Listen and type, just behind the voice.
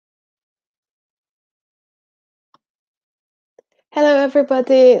Hello,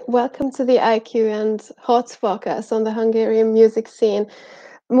 everybody. Welcome to the IQ and HOTS podcast on the Hungarian music scene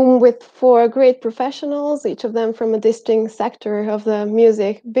with four great professionals, each of them from a distinct sector of the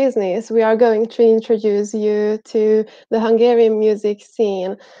music business. We are going to introduce you to the Hungarian music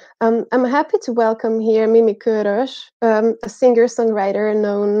scene. I'm happy to welcome here Mimi Körös, a singer-songwriter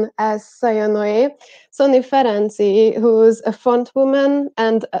known as Szonja, Szonja Ferenczi, who's a frontwoman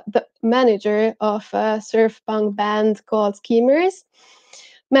and the manager of a surf punk band called Skeemers.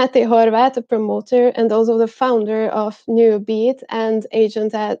 Máté Horváth, a promoter and also the founder of New Beat and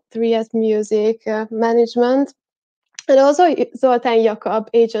agent at 3S Music Management. And also Zoltan, Jakab,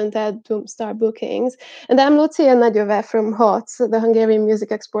 agent at Doomstar Bookings. And I'm Lucia Nagyova from HOTS, the Hungarian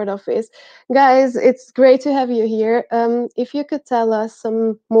Music Export Office. Guys, it's great to have you here. If you could tell us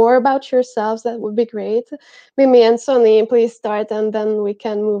some more about yourselves, that would be great. Mimi and Szonja, please start, and then we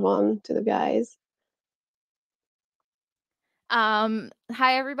can move on to the guys.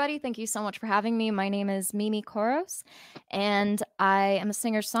 Hi, everybody. Thank you so much for having me. My name is Mimi Koros, and I am a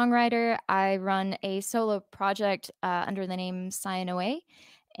singer-songwriter. I run a solo project under the name Szonja,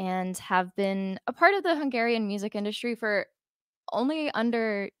 and have been a part of the Hungarian music industry for only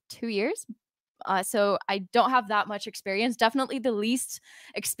under 2 years. So I don't have that much experience, definitely the least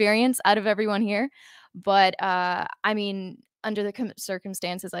experience out of everyone here. But I mean, under the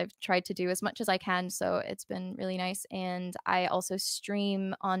circumstances, I've tried to do as much as I can. So it's been really nice. And I also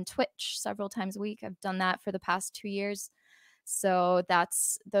stream on Twitch several times a week. I've done that for the past 2 years. So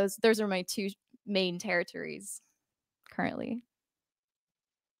those are my two main territories currently.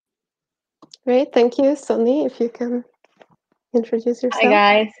 Great, thank you. Szonja, if you can introduce yourself. Hi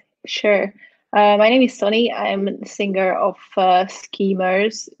guys, sure. My name is Szonja. I'm the singer of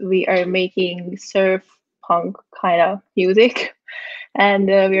Skeemers. We are making surf punk kind of music, and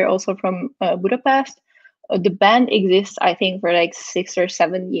we are also from Budapest. The band exists, I think, for like 6 or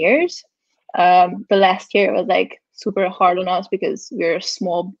 7 years. The last year was like super hard on us because we're a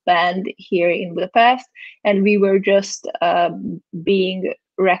small band here in Budapest, and we were just being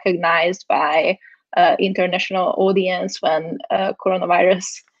recognized by international audience when coronavirus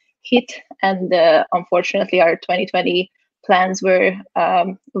hit, and unfortunately our 2020 plans were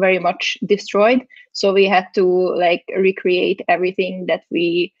very much destroyed. So we had to like recreate everything that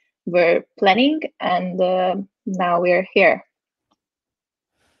we were planning, and now we're here.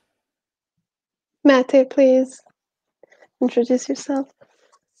 Máté, please introduce yourself.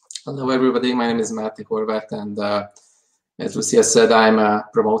 Hello, everybody. My name is Máté Horváth, and as Lucia said, I'm a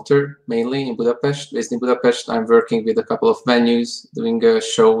promoter mainly in Budapest. Based in Budapest, I'm working with a couple of venues, doing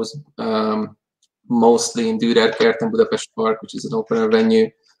shows, mostly in Dürer, Kert and Budapest Park, which is an open air venue.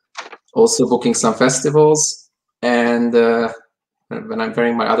 Also booking some festivals. And when I'm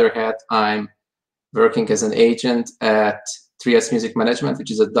wearing my other hat, I'm working as an agent at 3S Music Management,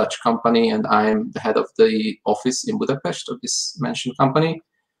 which is a Dutch company, and I'm the head of the office in Budapest of this mentioned company.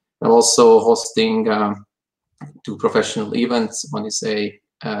 I'm also hosting 2 professional events. One is a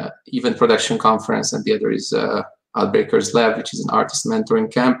event production conference, and the other is Outbreakers Lab, which is an artist mentoring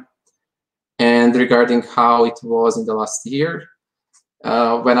camp. And regarding how it was in the last year,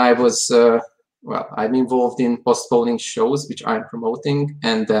 when I was, I'm involved in postponing shows, which I'm promoting,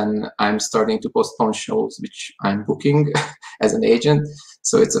 and then I'm starting to postpone shows, which I'm booking as an agent.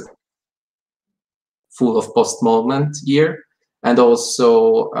 So it's a full of postponement year. And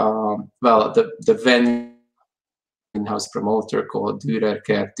also, the venue in-house promoter called Dürer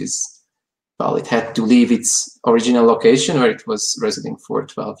Kert it had to leave its original location where it was residing for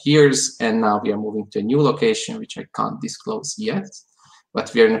 12 years, and now we are moving to a new location, which I can't disclose yet,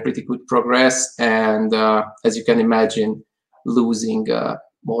 but we are in a pretty good progress. And as you can imagine, losing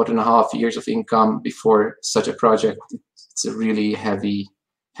more than 1/2 years of income before such a project, it's a really heavy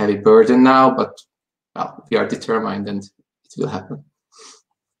burden now, but we are determined and it will happen.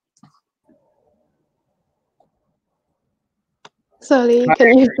 Sorry,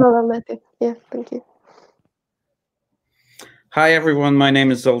 can you follow Máté? Yeah, thank you. Hi, everyone. My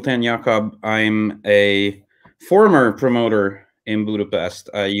name is Zoltan, Jakab. I'm a former promoter in Budapest.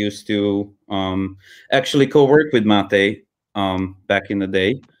 I used to actually co-work with Máté back in the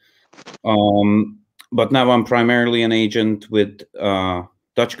day. But now I'm primarily an agent with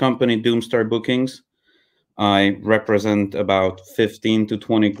Dutch company Doomstar Bookings. I represent about 15 to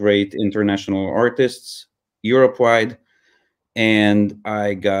 20 great international artists Europe-wide. And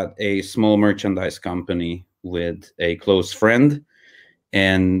I got a small merchandise company with a close friend,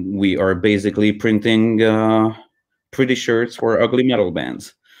 and we are basically printing pretty shirts for ugly metal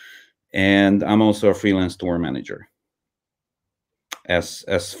bands. And I'm also a freelance tour manager. As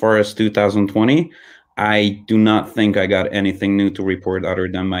far as 2020, I do not think I got anything new to report other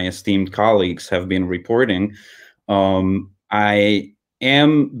than my esteemed colleagues have been reporting. I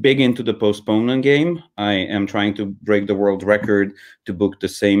am big into the postponement game. I am trying to break the world record to book the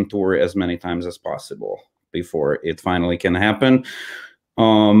same tour as many times as possible before it finally can happen.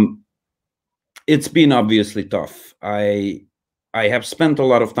 It's been obviously tough. I have spent a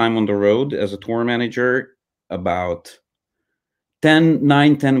lot of time on the road as a tour manager, about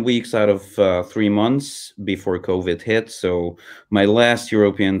 10 weeks out of 3 months before COVID hit. So my last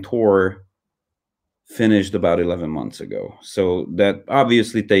European tour finished about 11 months ago. So that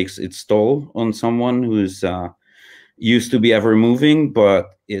obviously takes its toll on someone who's used to be ever moving,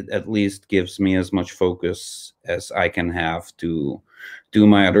 but it at least gives me as much focus as I can have to do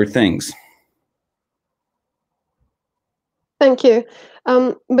my other things. Thank you.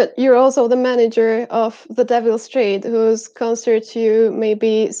 But you're also the manager of The Devil's Trade, whose concert you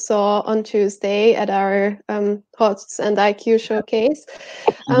maybe saw on Tuesday at our HOTS and IQ showcase.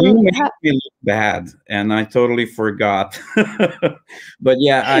 You make me look bad, and I totally forgot. But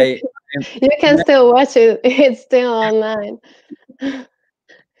yeah, you can still watch it. It's still online.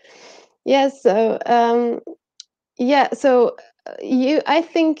 Yes. So so I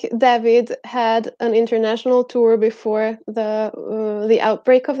think David had an international tour before the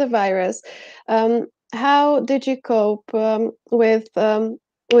outbreak of the virus. How did you cope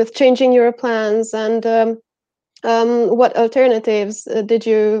with changing your plans, and what alternatives did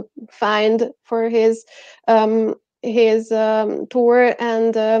you find for his tour,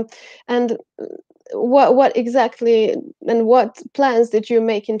 and what exactly and what plans did you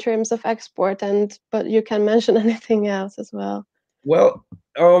make in terms of export? But you can mention anything else as well. Well,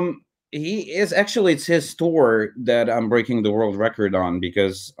 it's his tour that I'm breaking the world record on,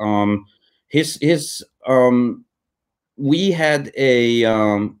 because we had a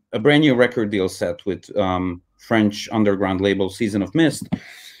brand new record deal set with French underground label Season of Mist,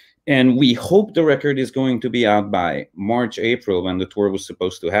 and we hope the record is going to be out by March, April, when the tour was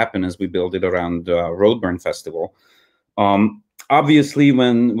supposed to happen, as we build it around Roadburn Festival. Obviously,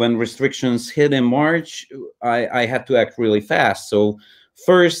 when restrictions hit in March, I had to act really fast. So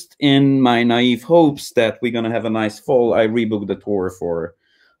first, in my naive hopes that we're going to have a nice fall, I rebooked the tour for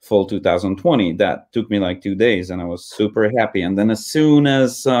fall 2020. That took me like 2 days, and I was super happy. And then as soon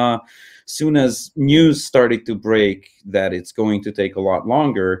as news started to break that it's going to take a lot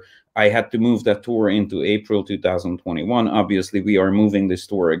longer, I had to move that tour into April 2021. Obviously, we are moving this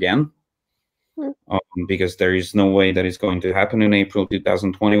tour again, because there is no way that it's going to happen in April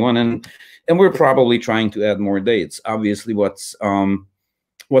 2021. And we're probably trying to add more dates. Obviously, what's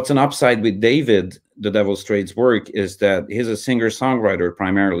an upside with David, The Devil's Trade's work, is that he's a singer-songwriter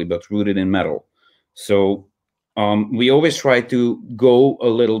primarily, but rooted in metal. So we always try to go a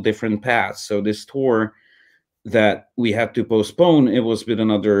little different paths. So this tour that we had to postpone, it was with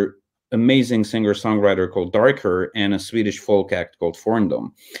another amazing singer-songwriter called Darker and a Swedish folk act called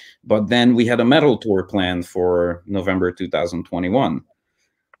Forndom. But then we had a metal tour planned for November 2021,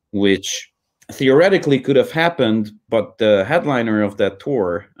 which theoretically could have happened, but the headliner of that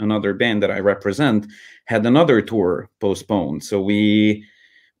tour, another band that I represent, had another tour postponed. So we're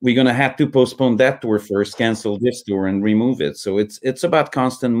gonna have to postpone that tour first, cancel this tour, and remove it. So it's about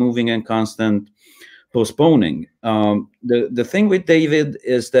constant moving and constant postponing. The thing with David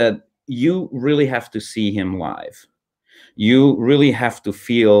is that you really have to see him live. You really have to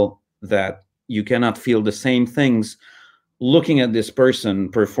feel that you cannot feel the same things looking at this person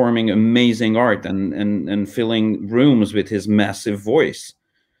performing amazing art and filling rooms with his massive voice.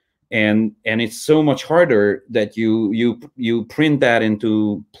 And it's so much harder that you print that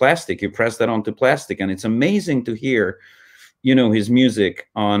into plastic, you press that onto plastic, and it's amazing to hear, his music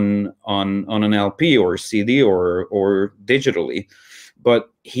on an LP or CD or digitally.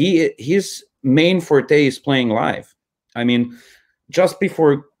 But his main forte is playing live. I mean, just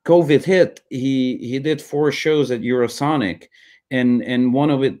before COVID hit, he did 4 shows at Eurosonic, and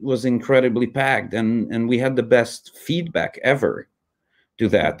one of it was incredibly packed, and we had the best feedback ever to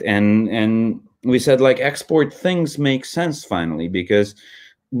that. And we said, like, export things make sense finally, because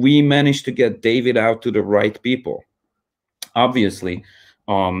we managed to get David out to the right people. Obviously,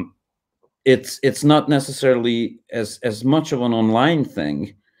 it's not necessarily as much of an online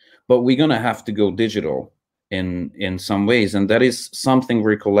thing, but we're gonna have to go digital in some ways, and that is something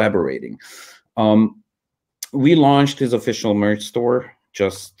we're collaborating. We launched his official merch store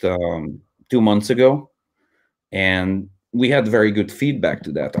just 2 months ago, and we had very good feedback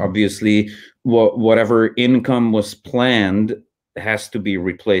to that. Obviously, whatever income was planned has to be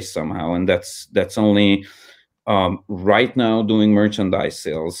replaced somehow, and that's only right now doing merchandise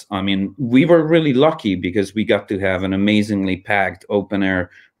sales. I mean, we were really lucky because we got to have an amazingly packed open air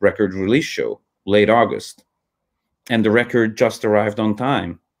record release show late August, and the record just arrived on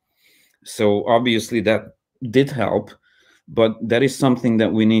time. So obviously that did help, but that is something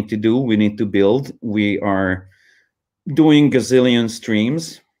that we need to do. We need to build. We are doing gazillion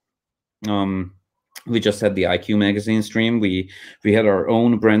streams. We just had the IQ magazine stream. We had our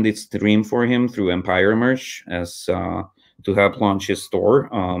own branded stream for him through Empire Merch as to help launch his store.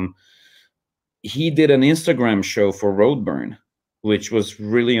 He did an Instagram show for Roadburn, which was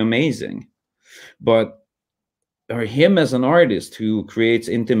really amazing. But him as an artist who creates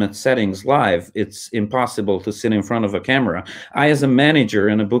intimate settings live, it's impossible to sit in front of a camera. I, as a manager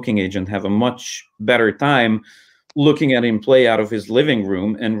and a booking agent, have a much better time looking at him play out of his living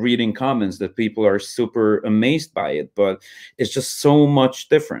room and reading comments that people are super amazed by it. But it's just so much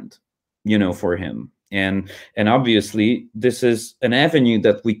different, you know, for him. And obviously this is an avenue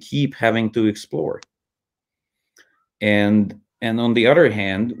that we keep having to explore. And on the other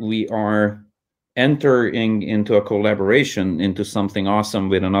hand, we are entering into a collaboration, into something awesome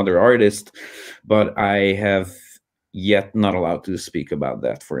with another artist, but I have yet not allowed to speak about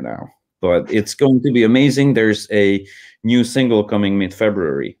that for now. But it's going to be amazing. There's a new single coming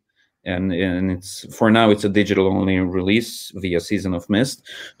mid-February, and it's, for now, it's a digital-only release via Season of Mist,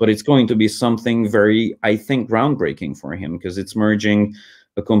 but it's going to be something very, I think, groundbreaking for him, because it's merging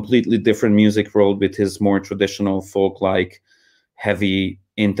a completely different music world with his more traditional folk-like, heavy,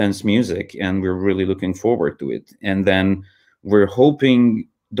 intense music, and we're really looking forward to it. And then we're hoping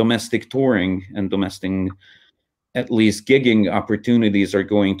domestic touring and domestic, at least gigging opportunities, are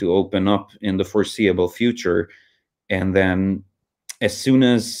going to open up in the foreseeable future. And then as soon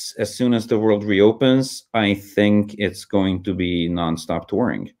as the world reopens, I think it's going to be nonstop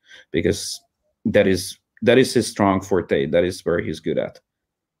touring, because that is his strong forte. That is where he's good at.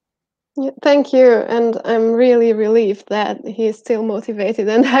 Yeah, thank you, and I'm really relieved that he's still motivated,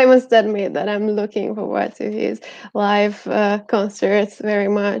 and I must admit that I'm looking forward to his live concerts very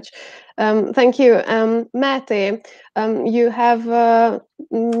much. Thank you. Máté, you have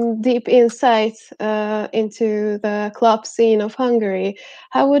deep insight into the club scene of Hungary.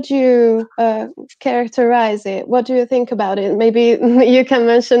 How would you characterize it? What do you think about it? Maybe you can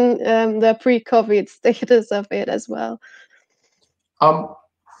mention the pre-COVID status of it as well.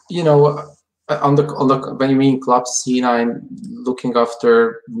 You know, on the when you mean club scene, I'm looking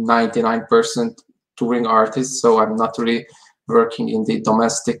after 99% touring artists, so I'm not really working in the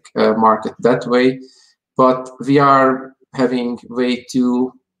domestic market that way. But we are having way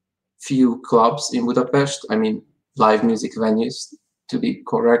too few clubs in Budapest. I mean, live music venues, to be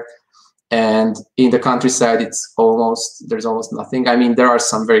correct. And in the countryside, there's almost nothing. I mean, there are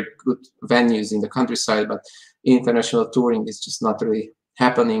some very good venues in the countryside, but international touring is just not really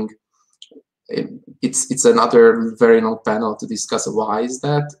happening. It's another very long panel to discuss why is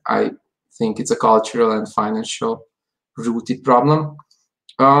that. I think it's a cultural and financial rooted problem.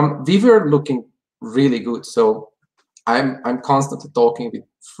 We were looking really good, so I'm constantly talking with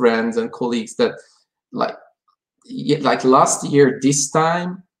friends and colleagues that like last year this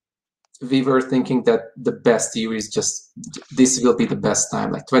time we were thinking that the best year is just, this will be the best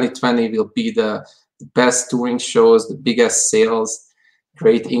time. Like 2020 will be the best touring shows, the biggest sales,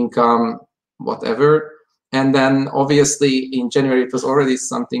 great income, whatever. And then obviously in January it was already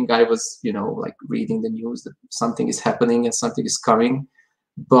something I was, you know, like reading the news that something is happening and something is coming.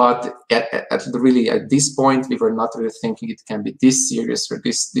 But at this point we were not really thinking it can be this serious or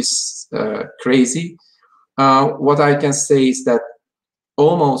this crazy. What I can say is that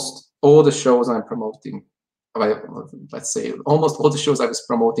almost all the shows I'm promoting, let's say almost all the shows I was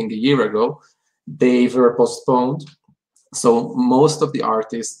promoting a year ago, they were postponed. So most of the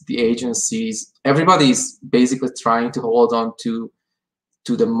artists, the agencies, everybody's basically trying to hold on to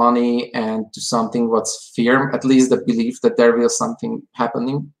the money and to something what's firm, at least the belief that there will something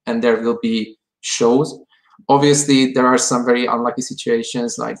happening and there will be shows. Obviously, there are some very unlucky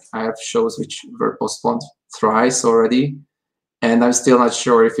situations, like I have shows which were postponed thrice already, and I'm still not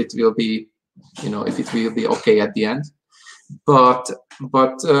sure if it will be, you know, if it will be okay at the end. But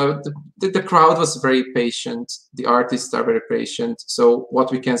the crowd was very patient. The artists are very patient. So what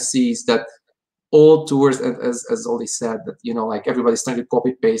we can see is that all tours, as Oli said, that, you know, like everybody's trying to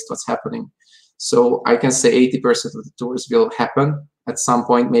copy paste what's happening. So I can say 80% of the tours will happen at some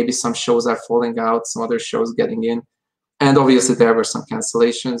point. Maybe some shows are falling out, some other shows getting in, and obviously there were some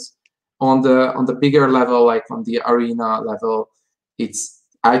cancellations. On the bigger level, like on the arena level,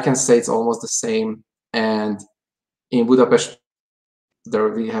 I can say it's almost the same. And in Budapest,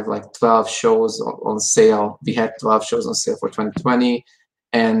 we have like 12 shows on sale. We had 12 shows on sale for 2020,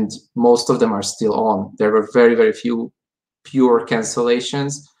 and most of them are still on. There were very, very few pure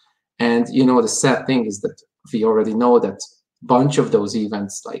cancellations. And you know, the sad thing is that we already know that a bunch of those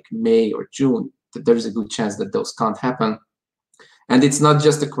events, like May or June, that there's a good chance that those can't happen. And it's not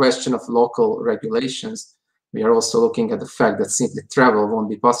just a question of local regulations. We are also looking at the fact that simply travel won't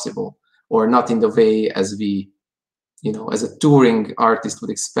be possible, or not in the way as we, you know, as a touring artist would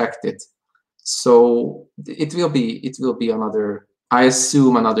expect it. So it will be another, I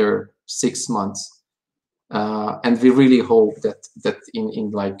assume, another 6 months. And we really hope that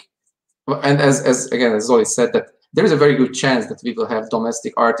in like, and as again, as Zoli said, that there is a very good chance that we will have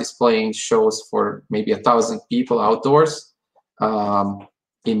domestic artists playing shows for maybe 1,000 people outdoors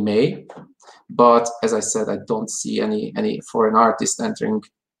in May. But as I said, I don't see any foreign artists entering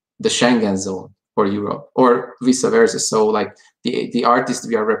the Schengen zone for Europe, or vice versa. So like the artists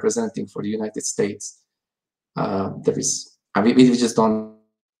we are representing for the United States, there is, I mean, we just don't.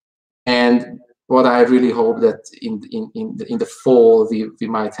 And what I really hope that in the fall we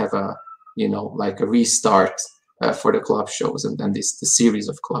might have a, you know, like a restart for the club shows, and then the series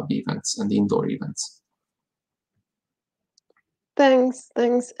of club events and indoor events. Thanks.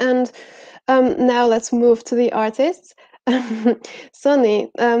 And now let's move to the artists.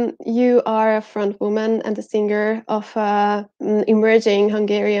 Szonja, you are a front woman and a singer of an emerging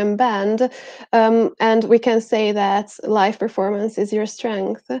Hungarian band, and we can say that live performance is your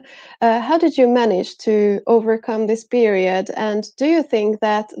strength. How did you manage to overcome this period, and do you think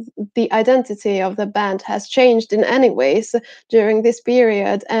that the identity of the band has changed in any ways during this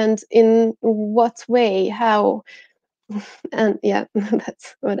period, and in what way, how? And yeah,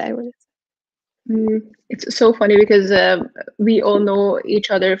 that's what I wanted. It's so funny because we all know each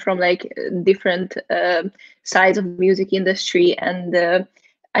other from like different sides of the music industry, and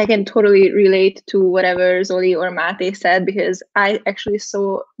I can totally relate to whatever Zoli or Máté said, because I actually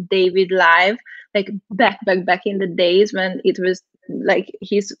saw David live like back in the days when it was like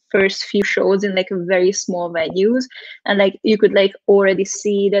his first few shows in like very small venues, and like you could like already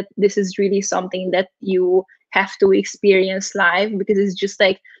see that this is really something that you have to experience live, because it's just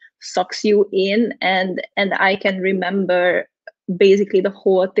like sucks you in. And I can remember basically the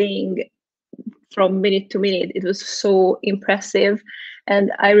whole thing from minute to minute. It was so impressive.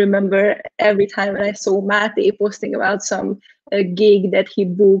 And I remember every time when I saw Máté posting about some gig that he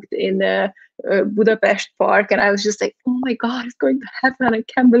booked in the Budapest park, and I was just like, oh my god, it's going to happen, I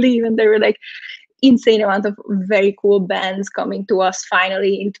can't believe. And there were like insane amount of very cool bands coming to us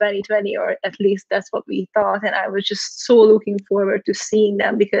finally in 2020, or at least that's what we thought. And I was just so looking forward to seeing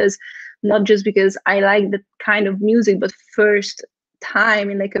them, because not just because I like that kind of music, but first time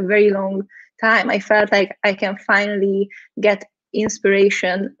in like a very long time, I felt like I can finally get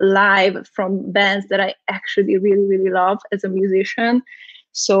inspiration live from bands that I actually really love as a musician.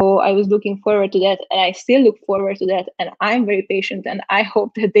 So I was looking forward to that, and I still look forward to that, and I'm very patient, and I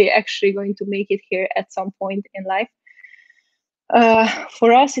hope that they're actually going to make it here at some point in life.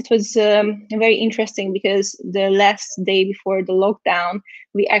 For us, it was very interesting, because the last day before the lockdown,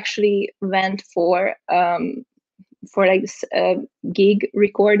 we actually went for like this gig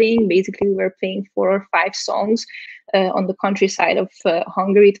recording. Basically, we were playing 4 or 5 songs on the countryside of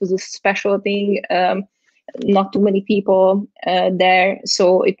Hungary. It was a special thing. Not too many people there,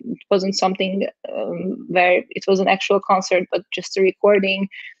 so it wasn't something where it was an actual concert, but just a recording.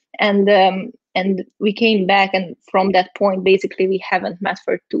 And we came back, and from that point, basically, we haven't met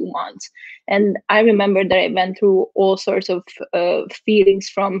for 2 months. And I remember that I went through all sorts of feelings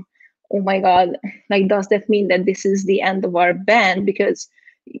from, oh my god, like, does that mean that this is the end of our band? Because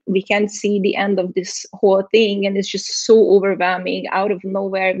we can't see the end of this whole thing, and it's just so overwhelming. Out of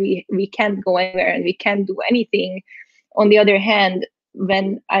nowhere, we can't go anywhere, and we can't do anything. On the other hand,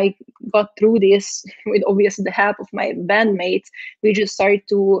 when I got through this with obviously the help of my bandmates, we just started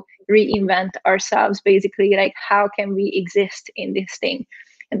to reinvent ourselves, basically, like, how can we exist in this thing?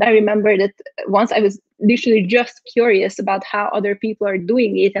 And I remember that once I was literally just curious about how other people are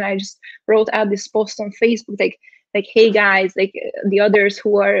doing it, and I just wrote out this post on Facebook, like, hey guys, like, the others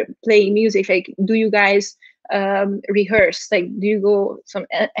who are playing music, like, do you guys rehearse? Like, do you go some?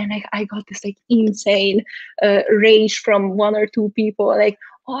 And I got this like insane rage from 1 or 2 people, like,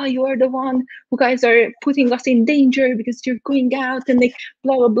 oh, you are the one who guys are putting us in danger because you're going out, and like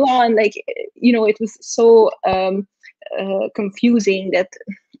blah blah blah. And like, you know, it was so confusing that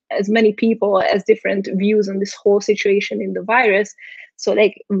as many people as different views on this whole situation in the virus. So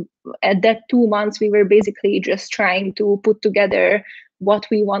like, at that 2 months, we were basically just trying to put together what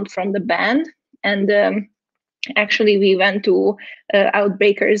we want from the band. And actually we went to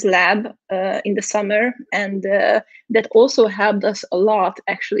Outbreakers lab in the summer, and that also helped us a lot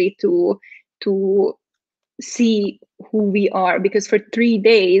actually to see who we are, because for 3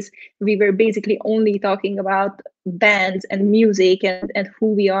 days we were basically only talking about bands and music and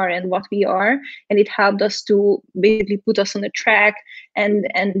who we are and what we are, and it helped us to basically put us on a track and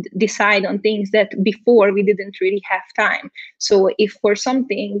decide on things that before we didn't really have time. So if for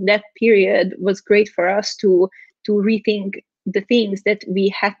something, that period was great for us to rethink the things that we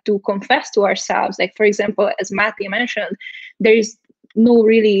had to confess to ourselves. Like, for example, as Máté mentioned, there is no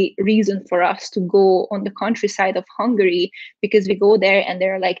really reason for us to go on the countryside of Hungary, because we go there and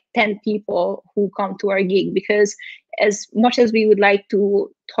there are like 10 people who come to our gig, because as much as we would like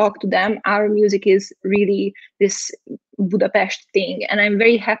to talk to them, our music is really this Budapest thing. And I'm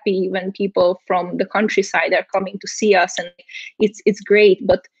very happy when people from the countryside are coming to see us, and it's great.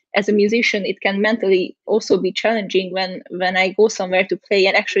 But as a musician, it can mentally also be challenging when I go somewhere to play,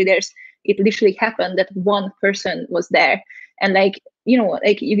 and actually it literally happened that one person was there, and like, you know,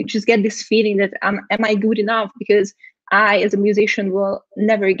 like you just get this feeling that am I good enough? Because I, as a musician, will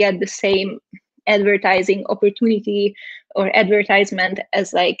never get the same advertising opportunity or advertisement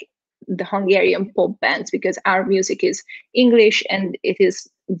as like the Hungarian pop bands, because our music is English and it is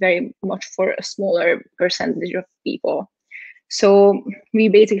very much for a smaller percentage of people. So we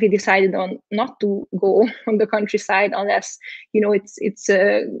basically decided on not to go on the countryside unless, you know, it's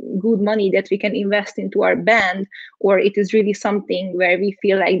a good money that we can invest into our band, or it is really something where we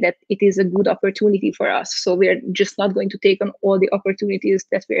feel like that it is a good opportunity for us. So we're just not going to take on all the opportunities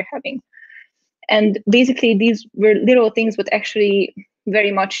that we're having. And basically these were little things, but actually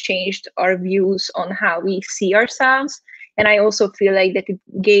very much changed our views on how we see ourselves. And I also feel like that it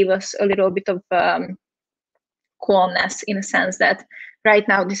gave us a little bit of calmness, in a sense that right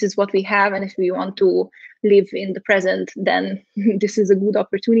now this is what we have, and if we want to live in the present, then this is a good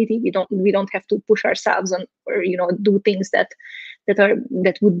opportunity. We don't have to push ourselves on, or, you know, do things that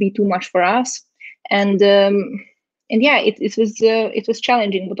would be too much for us. And yeah, it was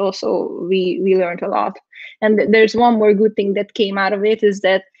challenging, but also we learned a lot. And there's one more good thing that came out of it, is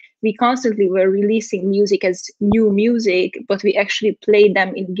that we constantly were releasing music as new music, but we actually played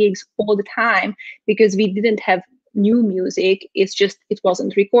them in gigs all the time, because we didn't have new music. It's just, it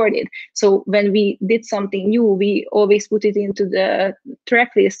wasn't recorded. So when we did something new, we always put it into the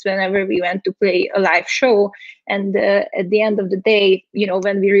track list whenever we went to play a live show. And at the end of the day, you know,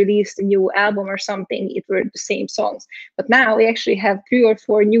 when we released a new album or something, it were the same songs. But now we actually have 3 or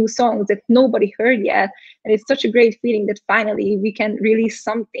 4 new songs that nobody heard yet. And it's such a great feeling that finally we can release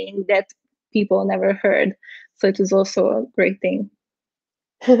something that people never heard. So it was also a great thing.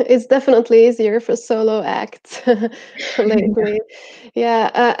 It's definitely easier for solo acts lately. Yeah,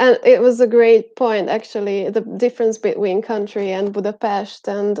 and it was a great point, actually, the difference between country and Budapest,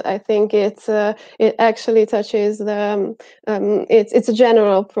 and I think it actually touches the it's a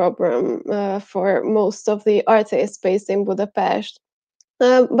general problem for most of the artists based in Budapest.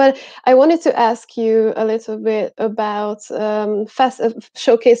 But I wanted to ask you a little bit about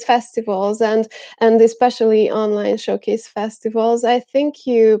showcase festivals and especially online showcase festivals. I think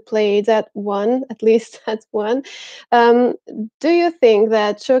you played at one, at least at one. Do you think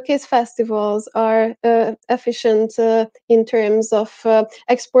that showcase festivals are efficient in terms of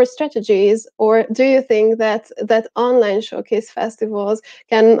export strategies, or do you think that online showcase festivals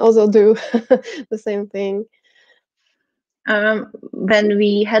can also do the same thing? When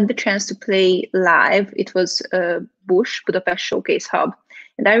we had the chance to play live, it was Bush, Budapest Showcase Hub.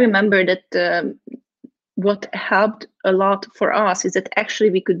 And I remember that what helped a lot for us is that actually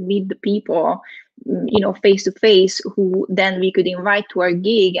we could meet the people, you know, face to face, who then we could invite to our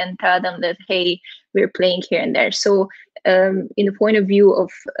gig and tell them that, hey, we're playing here and there. So in the point of view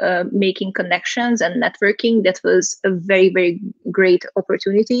of making connections and networking, that was a very, very great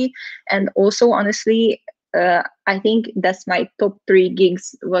opportunity. And also, honestly, I think that's my top 3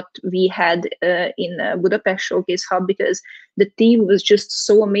 gigs what we had in Budapest Showcase Hub, because the team was just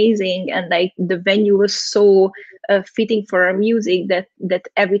so amazing, and like the venue was so fitting for our music that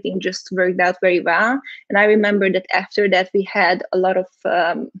everything just worked out very well. And I remember that after that we had a lot of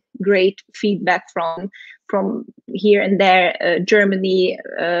great feedback from here and there, Germany,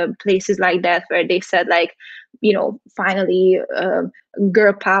 places like that, where they said like, you know, finally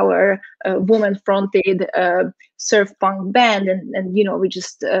girl power, woman fronted surf punk band, and you know, we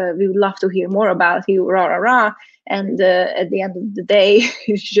would love to hear more about you, rah rah rah. And at the end of the day,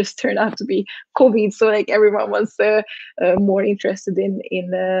 it just turned out to be COVID, so like everyone was more interested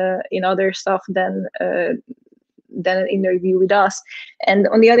in other stuff than done an interview with us. And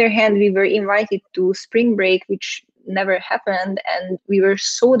on the other hand, we were invited to spring break, which never happened, and we were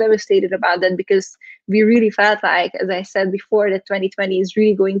so devastated about that, because we really felt like, as I said before, that 2020 is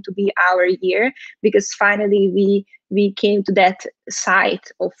really going to be our year, because finally we came to that side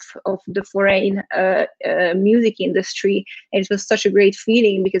of the foreign music industry. And it was such a great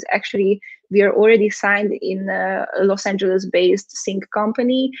feeling, because actually we are already signed in a Los Angeles-based sync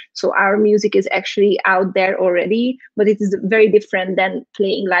company. So our music is actually out there already, but it is very different than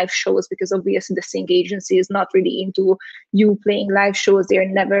playing live shows, because obviously the sync agency is not really into you playing live shows. They're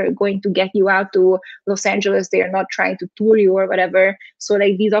never going to get you out to Los Angeles. They're not trying to tour you or whatever. So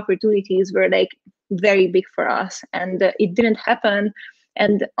like these opportunities were like very big for us, and it didn't happen.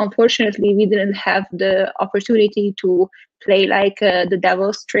 And unfortunately, we didn't have the opportunity to play like the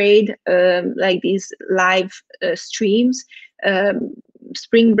Devil's Trade, like these live streams.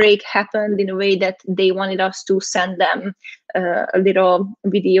 Spring break happened in a way that they wanted us to send them a little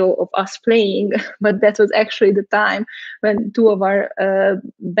video of us playing, but that was actually the time when two of our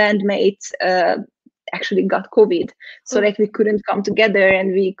bandmates actually got COVID. So like we couldn't come together,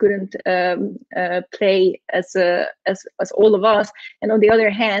 and we couldn't play as all of us. And on the other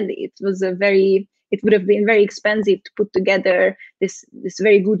hand, it would have been very expensive to put together this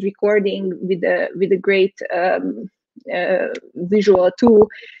very good recording with a great visual too.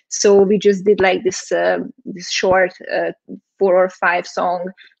 So we just did like this short 4 or 5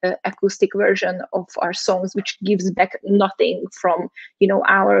 song acoustic version of our songs, which gives back nothing from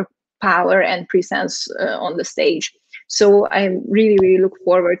our power and presence on the stage. So I really look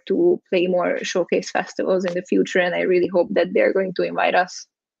forward to play more showcase festivals in the future, and I really hope that they're going to invite us.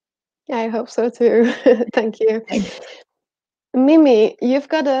 Yeah, I hope so too. Thank you. Mimi, you've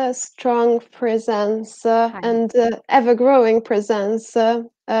got a strong presence and ever-growing presence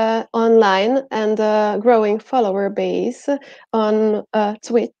online, and a growing follower base on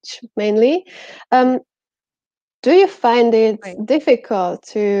Twitch mainly. Do you find it difficult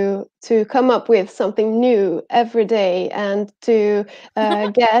to come up with something new every day, and to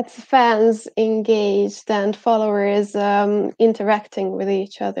get fans engaged and followers interacting with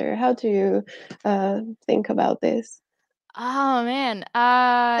each other? How do you think about this? Oh man,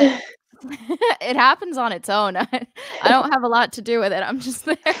 it happens on its own. I don't have a lot to do with it. I'm just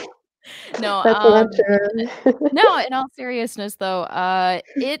there. No, That's not true. no. In all seriousness, though,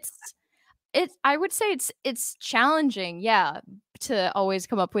 it's I would say it's challenging, yeah, to always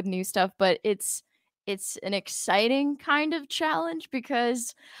come up with new stuff, but it's an exciting kind of challenge,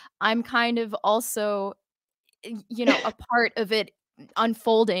 because I'm kind of also, a part of it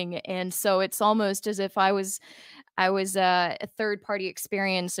unfolding, and so it's almost as if I was a third party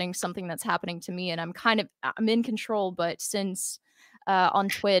experiencing something that's happening to me, and I'm in control. But since on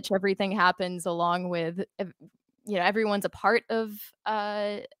Twitch everything happens along with everyone's a part of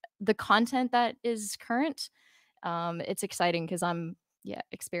the content that is current, it's exciting because I'm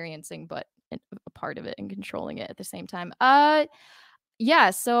experiencing, but a part of it and controlling it at the same time.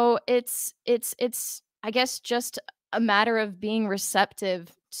 Yeah, so it's I guess just a matter of being receptive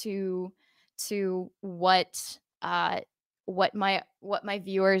to what my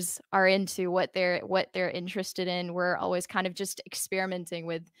viewers are into, what they're interested in. We're always kind of just experimenting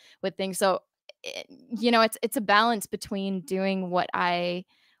with things. So it's a balance between doing what I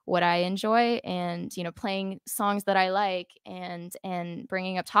enjoy, and playing songs that I like, and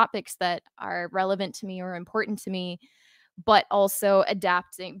bringing up topics that are relevant to me or important to me, but also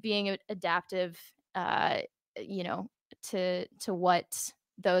being adaptive to what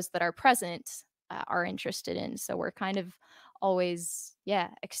those that are present are interested in. So we're kind of always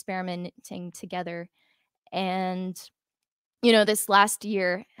experimenting together. And this last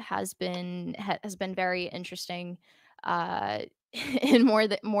year has been very interesting in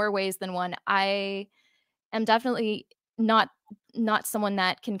more ways than one. I am definitely not someone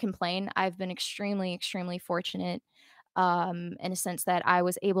that can complain. I've been extremely fortunate in a sense that I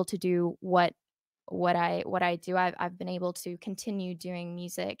was able to do what I do. I've been able to continue doing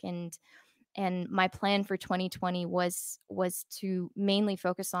music, and my plan for 2020 was to mainly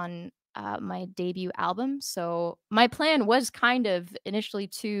focus on my debut album. So my plan was kind of initially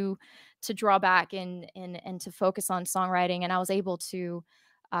to draw back and to focus on songwriting, and I was able to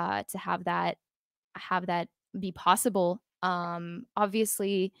have that be possible.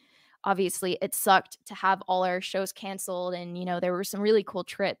 Obviously it sucked to have all our shows canceled, and there were some really cool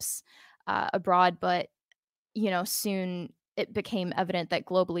trips abroad, but soon it became evident that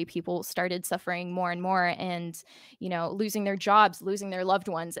globally people started suffering more and more, and losing their jobs, losing their loved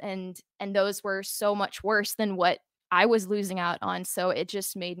ones, and those were so much worse than what I was losing out on. So it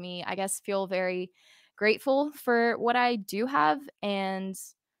just made me, I guess, feel very grateful for what I do have, and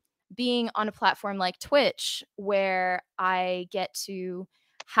being on a platform like Twitch where I get to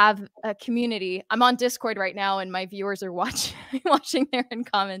have a community. I'm on Discord right now, and my viewers are watching there and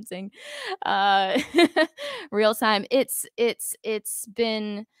commenting real time. It's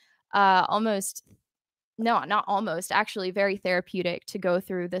been almost, no, not almost, actually very therapeutic to go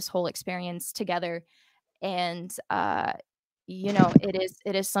through this whole experience together. And you know,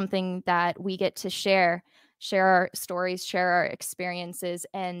 it is something that we get to share our stories, share our experiences,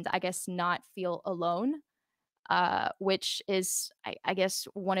 and I guess not feel alone, which is, I guess,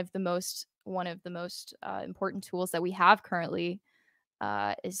 one of the most important tools that we have currently,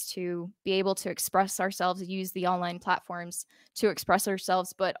 is to be able to express ourselves, use the online platforms to express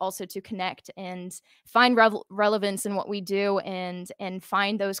ourselves, but also to connect and find relevance in what we do, and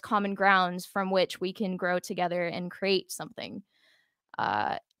find those common grounds from which we can grow together and create something.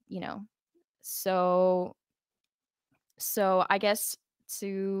 You know, so I guess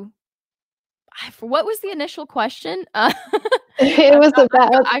what was the initial question? It was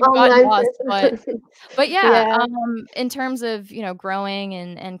about I've online gotten lost, but yeah, Yeah. In terms of, you know, growing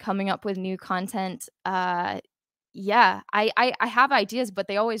and coming up with new content, yeah, I have ideas, but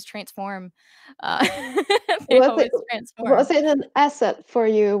they always transform. Was it an asset for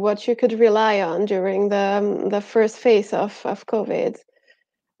you, what you could rely on during the first phase of COVID?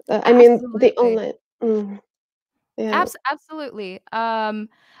 I mean, the Absolutely. online. Yeah. Absolutely.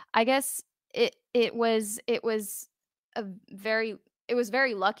 I guess it was a very it was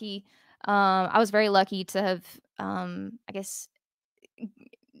very lucky. I was very lucky to have, I guess,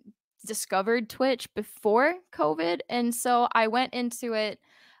 discovered Twitch before COVID, and so I went into it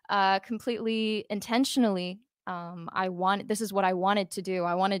completely intentionally. This is what I wanted to do.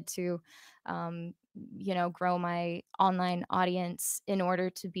 I wanted to, you know, grow my online audience in order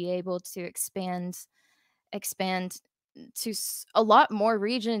to be able to expand to a lot more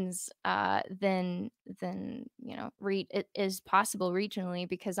regions than you know it is possible regionally,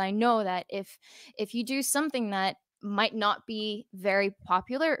 because I know that if you do something that might not be very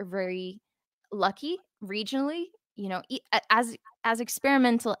popular or very lucky regionally, you know, as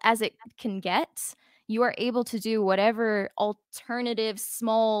experimental as it can get, you are able to do whatever alternative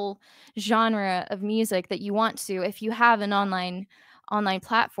small genre of music that you want to, if you have an online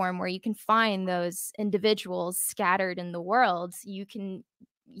platform where you can find those individuals scattered in the world. You can,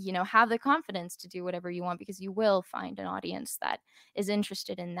 you know, have the confidence to do whatever you want, because you will find an audience that is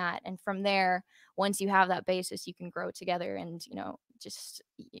interested in that, and from there, once you have that basis, you can grow together, and, you know, just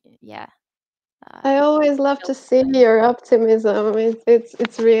yeah. I always love to see your optimism.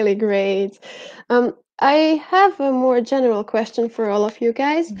 It's really great. I have a more general question for all of you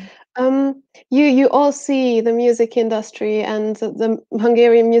guys. You all see the music industry and the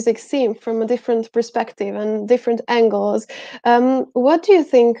Hungarian music scene from a different perspective and different angles. What do you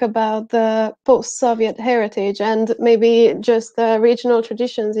think about the post-Soviet heritage and maybe just the regional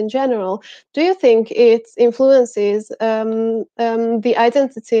traditions in general? Do you think it influences the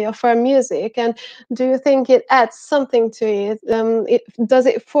identity of our music, and do you think it adds something to it? Does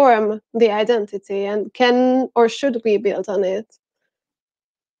it form the identity, and can or should we build on it?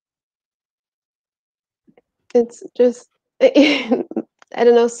 It's just, I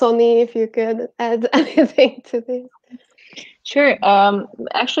don't know, Sonny, if you could add anything to this. Sure.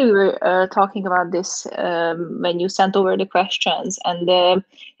 Actually, we were talking about this when you sent over the questions, and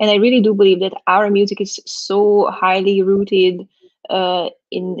I really do believe that our music is so highly rooted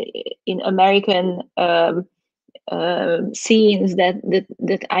in American scenes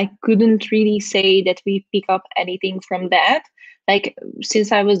that I couldn't really say that we pick up anything from that. Like,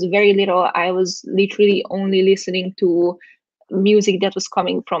 since I was very little, I was literally only listening to music that was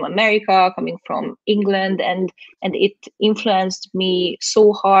coming from America, coming from England, and it influenced me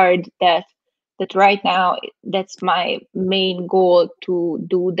so hard that right now that's my main goal, to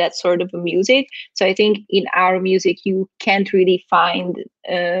do that sort of music. So I think in our music you can't really find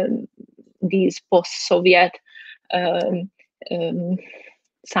these post-Soviet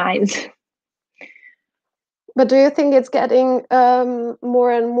signs. But do you think it's getting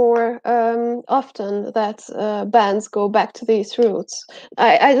more and more often that bands go back to these roots?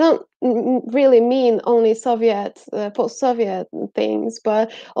 I don't really mean only Soviet, post-Soviet things,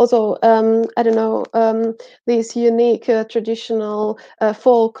 but also, I don't know, these unique traditional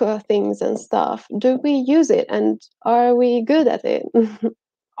folk things and stuff. Do we use it, and are we good at it?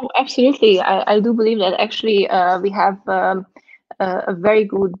 Oh, absolutely. I do believe that actually we have a very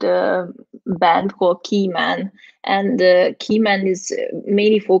good band called Keyman, and Keyman is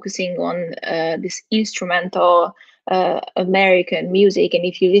mainly focusing on this instrumental American music, and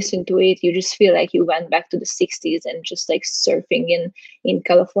if you listen to it, you just feel like you went back to the 60s and just like surfing in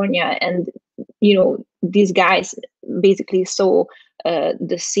California. And these guys basically saw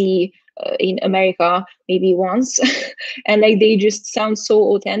the sea in America maybe once, and like they just sound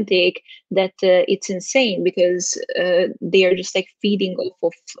so authentic that it's insane, because they are just like feeding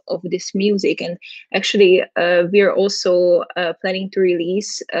off of this music. And actually, we are also planning to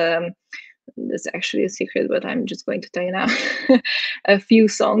release. That's actually a secret, but I'm just going to tell you now. A few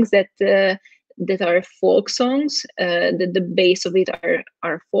songs that are folk songs. The base of it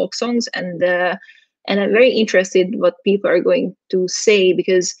are folk songs, and I'm very interested what people are going to say,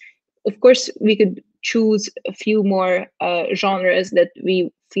 because of course we could choose a few more genres that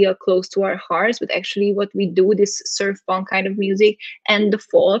we feel close to our hearts, but actually what we do, this surf punk kind of music and the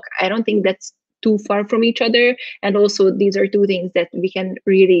folk, I don't think that's too far from each other. And also these are two things that we can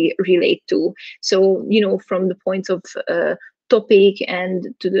really relate to. So from the points of topic and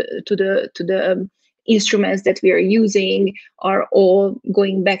to the instruments that we are using are all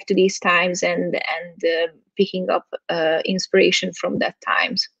going back to these times and picking up inspiration from that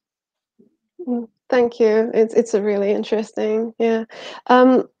times. Thank you. It's a really interesting, yeah.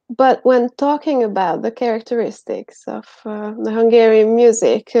 But when talking about the characteristics of the Hungarian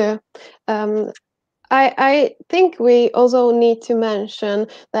music, I think we also need to mention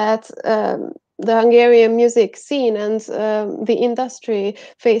that the Hungarian music scene and the industry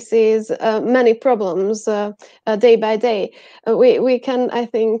faces many problems day by day. We can, I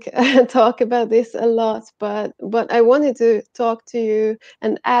think, talk about this a lot, but what I wanted to talk to you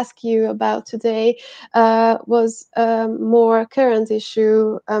and ask you about today was a more current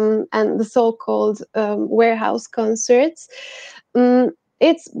issue, and the so-called warehouse concerts.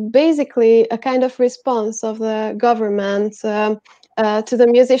 It's basically a kind of response of the government to the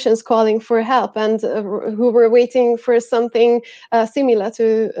musicians calling for help, and who were waiting for something similar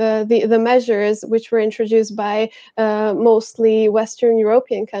to the measures which were introduced by mostly Western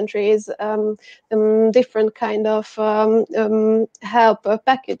European countries, different kind of help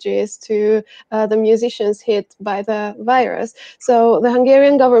packages to the musicians hit by the virus. So the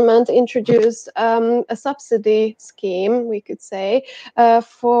Hungarian government introduced a subsidy scheme, we could say,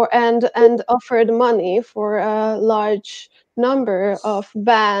 for and offered money for a large number of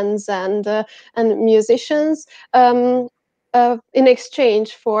bands and musicians in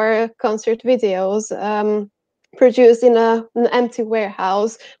exchange for concert videos produced in an empty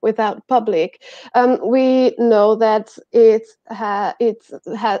warehouse without public. We know that it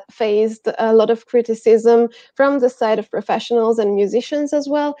had faced a lot of criticism from the side of professionals and musicians as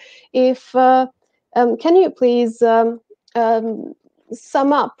well. If can you please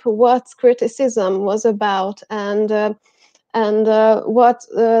sum up what criticism was about, and what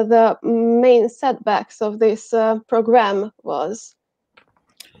the main setbacks of this program was?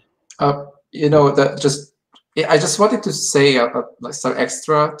 I just wanted to say like some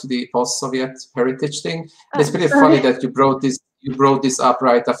extra to the post-Soviet heritage thing. It's pretty funny that you brought this up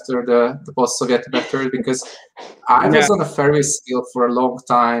right after the post-Soviet battle, because I was on a Ferris wheel for a long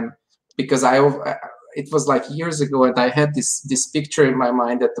time, because it was like years ago, and I had this picture in my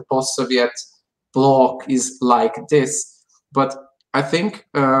mind that the post-Soviet bloc is like this. But I think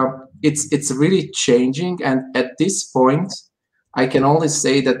it's really changing, and at this point, I can only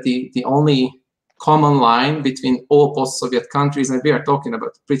say that the only common line between all post-Soviet countries, and we are talking about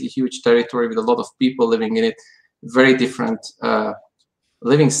a pretty huge territory with a lot of people living in it, very different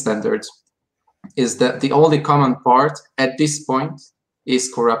living standards, is that the only common part at this point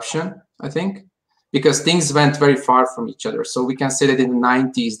is corruption, I think, because things went very far from each other. So we can say that in the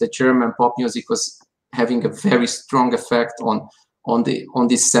 90s, the German pop music was having a very strong effect on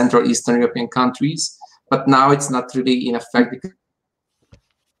these Central Eastern European countries, but now it's not really in effect because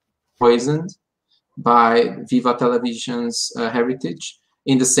poisoned by Viva Television's heritage.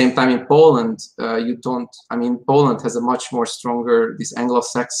 In the same time, in Poland, Poland has a much more stronger, this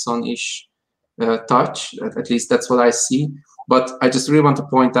Anglo-Saxon-ish touch. At least that's what I see. But I just really want to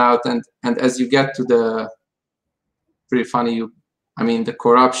point out, and as you get to the pretty funny, the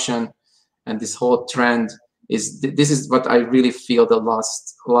corruption and this whole trend this is what I really feel the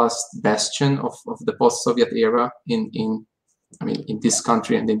last bastion of the post-Soviet era in this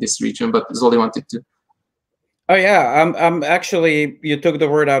country and in this region. But Zoli wanted to. Oh yeah, I'm actually, you took the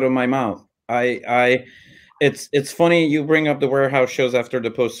word out of my mouth. It's funny you bring up the warehouse shows after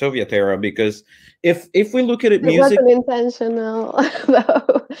the post-Soviet era, because if we look at it, music wasn't intentional,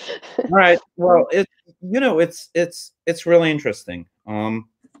 though. Right. Well, it's really interesting.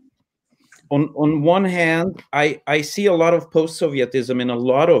 on one hand, I see a lot of post-Sovietism in a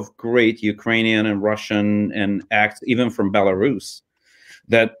lot of great Ukrainian and Russian and acts, even from Belarus,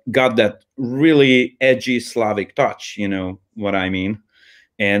 that got that really edgy Slavic touch, you know what I mean?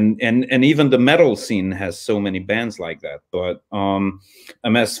 And even the metal scene has so many bands like that. But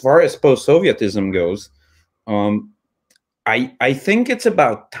as far as post-Sovietism goes, I think it's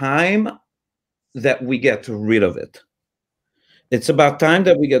about time that we get rid of it. It's about time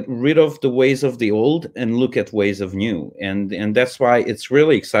that we get rid of the ways of the old and look at ways of new. And that's why it's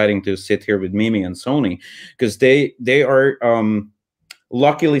really exciting to sit here with Mimi and Sony, because they are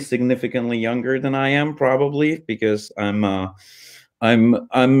luckily significantly younger than I am, probably because I'm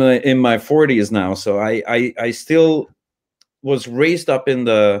in my 40s now, so I still was raised up in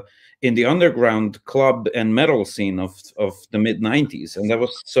the underground club and metal scene of the mid 90s, and that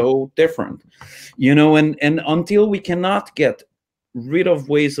was so different, you know. And until we cannot get rid of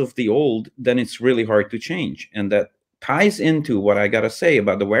ways of the old, then it's really hard to change. And that ties into what I gotta say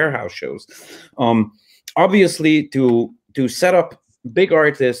about the warehouse shows. Obviously, to set up big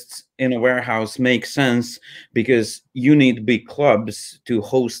artists in a warehouse makes sense, because you need big clubs to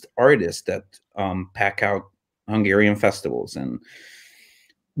host artists that pack out Hungarian festivals.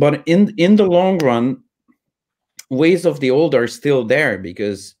 But in the long run, ways of the old are still there,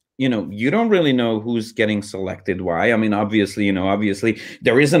 because you know, you don't really know who's getting selected why. I mean, obviously, you know, obviously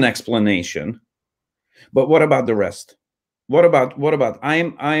there is an explanation, but what about the rest? What about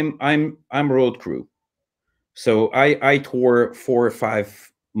I'm road crew, so I tour 4 or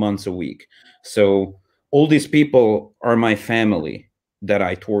 5 months a week. So all these people are my family that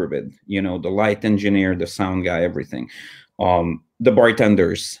I tour with, you know, the light engineer, the sound guy, everything, the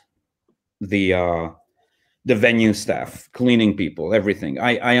bartenders, the venue staff, cleaning people, everything.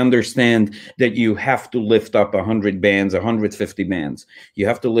 I understand that you have to lift up 100 bands, 150 bands. You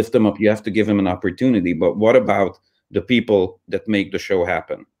have to lift them up. You have to give them an opportunity. But what about the people that make the show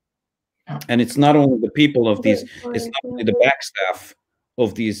happen? And it's not only the people of these, it's not only the back staff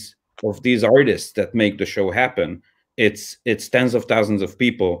of these artists that make the show happen. It's tens of thousands of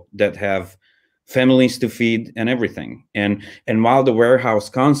people that have families to feed and everything. And while the warehouse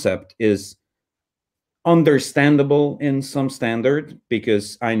concept is understandable in some standard,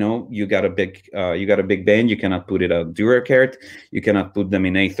 because I know you got a big band, you cannot put it at Dürer Kert, you cannot put them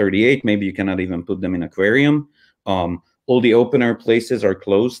in A38, maybe you cannot even put them in aquarium. All the open air places are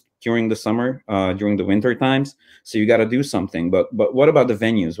closed during the summer, during the winter times, so you got to do something. But what about the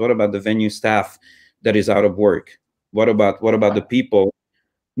venues? What about the venue staff that is out of work? What about the people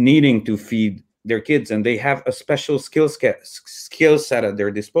needing to feed their kids, and they have a special skill set at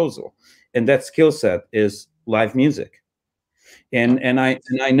their disposal? And that skill set is live music. And I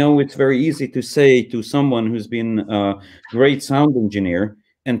know it's very easy to say to someone who's been a great sound engineer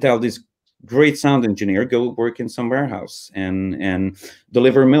and tell this great sound engineer, go work in some warehouse and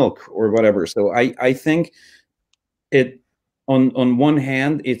deliver milk or whatever. So I think it, on one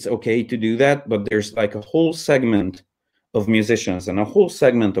hand, it's okay to do that, but there's like a whole segment of musicians and a whole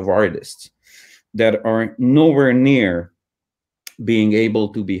segment of artists that are nowhere near being able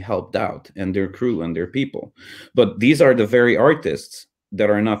to be helped out, and their crew and their people. But these are the very artists that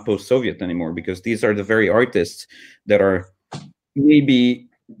are not post-Soviet anymore, because these are the very artists that are maybe,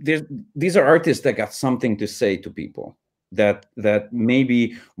 these are artists that got something to say to people, that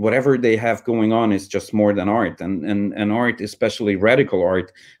maybe whatever they have going on is just more than art. And art, especially radical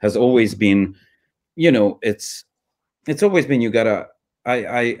art, has always been, you know, it's always been, you gotta,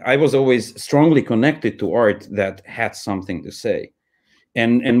 I was always strongly connected to art that had something to say.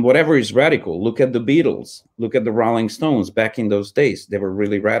 And whatever is radical, look at the Beatles, look at the Rolling Stones. Back in those days, they were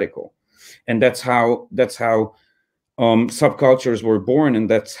really radical. And that's how subcultures were born, and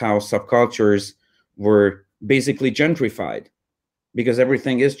that's how subcultures were basically gentrified, because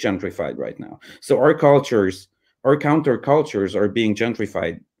everything is gentrified right now. So our cultures, our countercultures, are being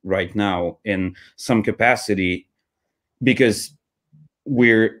gentrified right now in some capacity, because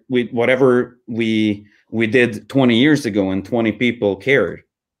whatever we did 20 years ago and 20 people cared,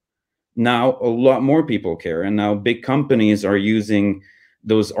 now a lot more people care. And now big companies are using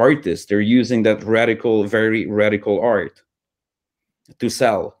those artists, they're using that radical, very radical art to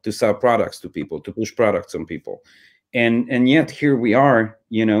sell products to people, to push products on people. And yet here we are,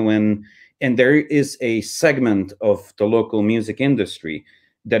 you know, and there is a segment of the local music industry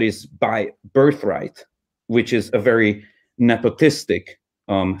that is by birthright, which is a very nepotistic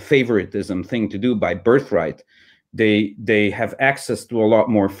favoritism thing to do. By birthright, they have access to a lot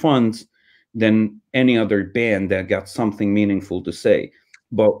more funds than any other band that got something meaningful to say.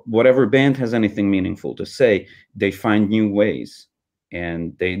 But whatever band has anything meaningful to say, they find new ways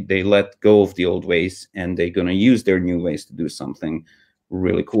and they let go of the old ways, and they're going to use their new ways to do something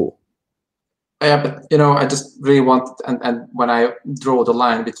really cool. Yeah, but I just really want, and when I draw the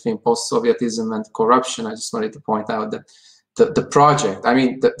line between post-Sovietism and corruption, I just wanted to point out that the project, I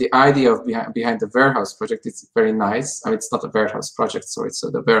mean, the idea of behind the warehouse project is very nice. I mean, it's not a warehouse project, so it's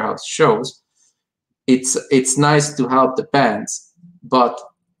the warehouse shows. It's nice to help the bands, but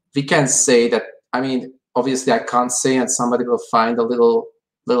we can say that, I mean, obviously I can't say, and somebody will find a little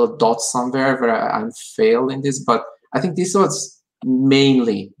dot somewhere where I'm failed in this, but I think this was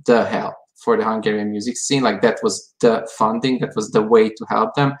mainly the help for the Hungarian music scene. Like, that was the funding, that was the way to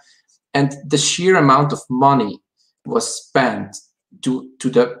help them. And the sheer amount of money was spent to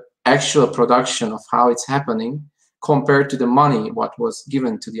the actual production of how it's happening compared to the money what was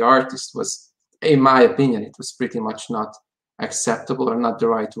given to the artist was, in my opinion, it was pretty much not acceptable or not the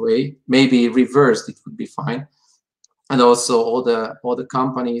right way. Maybe reversed, it would be fine. And also all the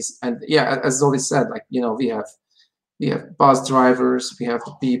companies, and yeah, as Zoli said, like, we have bus drivers, we have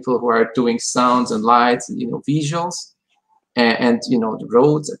the people who are doing sounds and lights, and, visuals, and the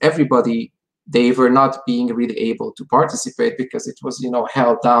roads. Everybody, they were not being really able to participate because it was,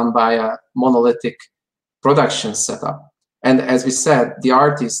 held down by a monolithic production setup. And as we said, the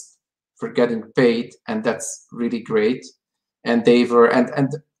artists were getting paid, and that's really great. And they were,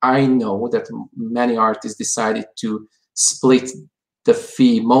 and I know that many artists decided to split the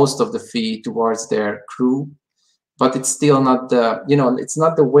fee, most of the fee, towards their crew, but it's still not the, it's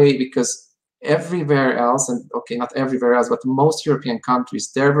not the way, because everywhere else, and okay, not everywhere else, but most European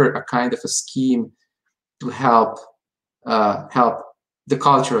countries, there were a kind of a scheme to help the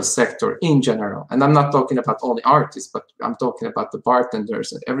cultural sector in general. And I'm not talking about only artists, but I'm talking about the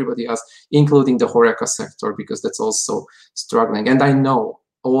bartenders and everybody else, including the HoReCa sector, because that's also struggling. And I know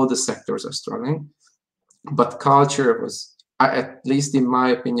all the sectors are struggling, but culture was, at least in my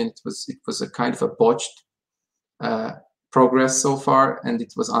opinion, it was a kind of a botched progress so far, and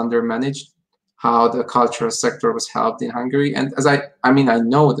it was undermanaged how the cultural sector was helped in Hungary. And as I mean, I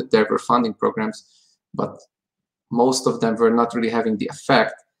know that there were funding programs, but most of them were not really having the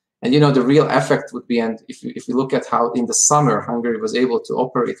effect. And the real effect would be, and if you look at how in the summer Hungary was able to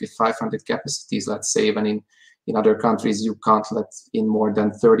operate with 500 capacities, let's say, when in other countries you can't let in more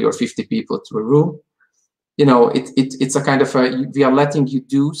than 30 or 50 people to a room. It's a kind of we are letting you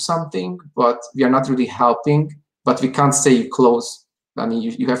do something, but we are not really helping. But we can't say you close. I mean,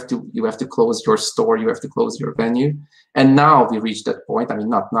 you have to close your store, you have to close your venue. And now we reached that point. I mean,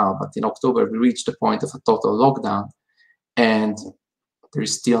 not now, but in October we reached the point of a total lockdown, and there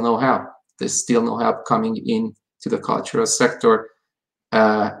is still no help. There's still no help coming in to the cultural sector,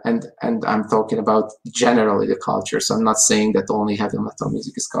 and I'm talking about generally the culture. So I'm not saying that only heavy metal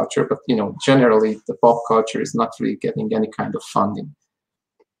music is culture, but generally the pop culture is not really getting any kind of funding.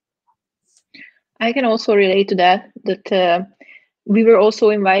 I can also relate to that we were also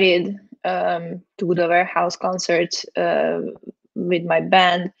invited to the warehouse concert with my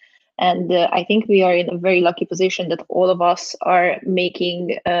band, and I think we are in a very lucky position that all of us are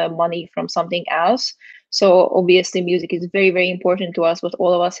making money from something else. So obviously music is very, very important to us, but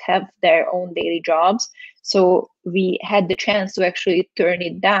all of us have their own daily jobs. So we had the chance to actually turn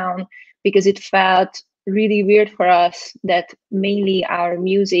it down because it felt really weird for us that mainly our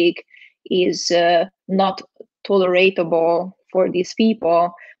music is not tolerable for these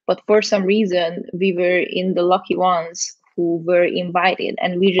people, but for some reason we were in the lucky ones who were invited,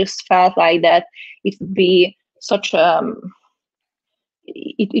 and we just felt like that it would be such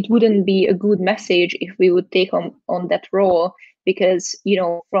it wouldn't be a good message if we would take on that role, because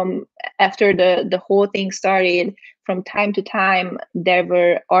from after the whole thing started, from time to time there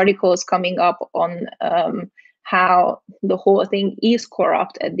were articles coming up on how the whole thing is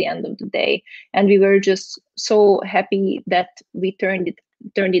corrupt at the end of the day, and we were just so happy that we turned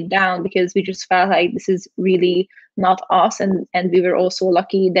it down, because we just felt like this is really not us, and we were also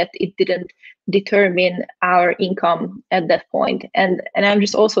lucky that it didn't determine our income at that point. And I'm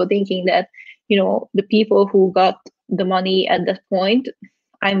just also thinking that the people who got the money at that point,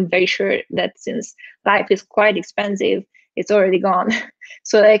 I'm very sure that since life is quite expensive, it's already gone.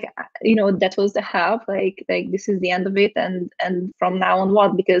 So that was the help, like this is the end of it, and from now on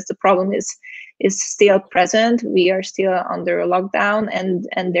what? Because the problem is still present. We are still under a lockdown,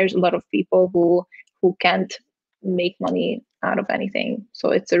 and there's a lot of people who can't make money out of anything. So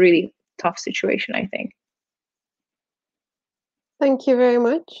it's a really tough situation, I think. Thank you very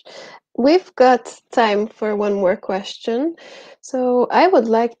much. We've got time for one more question. So I would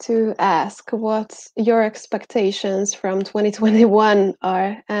like to ask what your expectations from 2021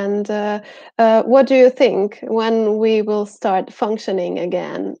 are, and what do you think when we will start functioning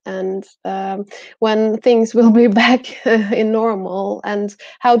again, and when things will be back in normal, and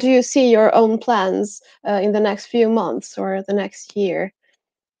how do you see your own plans in the next few months or the next year?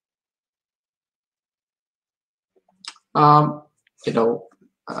 You know,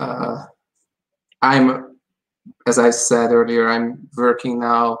 I'm, as I said earlier, I'm working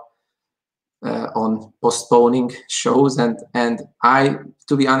now on postponing shows, and I,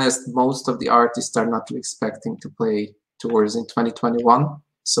 to be honest, most of the artists are not expecting to play tours in 2021.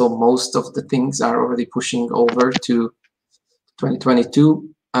 So most of the things are already pushing over to 2022.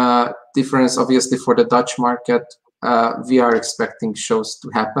 Difference, obviously, for the Dutch market, we are expecting shows to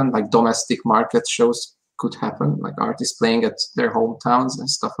happen, like domestic market shows could happen, like artists playing at their hometowns and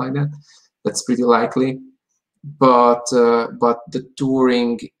stuff like that. That's pretty likely. But the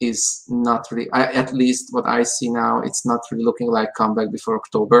touring is not really, at least what I see now, it's not really looking like comeback before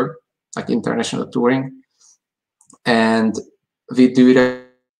October, like international touring. And we do that,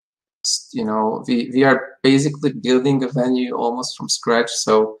 you know, we are basically building a venue almost from scratch.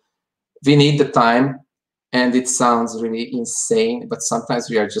 So we need the time, and it sounds really insane, but sometimes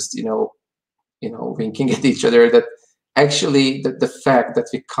we are just, you know, winking at each other that actually the fact that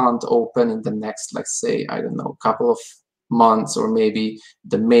we can't open in the next, like, say, I don't know, couple of months, or maybe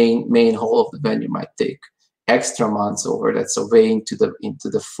the main hall of the venue might take extra months over that, so way into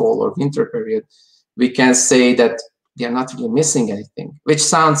the fall or winter period, we can say that we are not really missing anything, which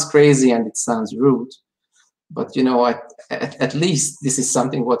sounds crazy and it sounds rude, but you know, at least this is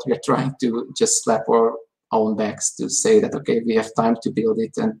something what we are trying to just slap our own backs to say that, okay, we have time to build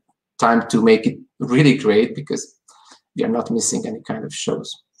it and time to make it really great, because we are not missing any kind of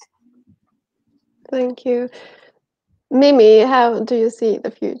shows. Thank you. Mimi, how do you see the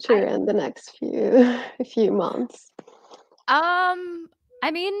future in the next few months?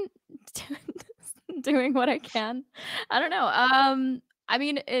 I mean, doing what I can. I don't know. I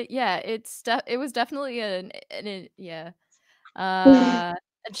mean, it was definitely a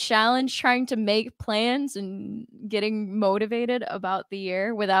challenge trying to make plans and getting motivated about the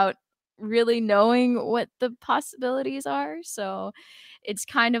year without really knowing what the possibilities are. So it's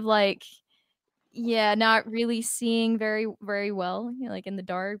kind of like, yeah, not really seeing very, very well, you know, like in the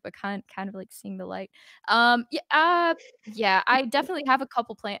dark, but kind of like seeing the light. Yeah, I definitely have a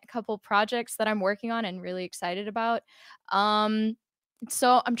couple projects that I'm working on and really excited about.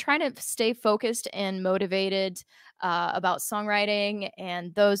 So I'm trying to stay focused and motivated about songwriting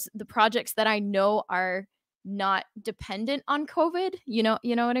and the projects that I know are not dependent on COVID. You know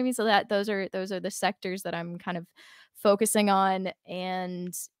what I mean? So that those are the sectors that I'm kind of focusing on.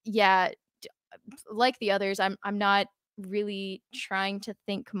 And yeah, like the others, I'm not really trying to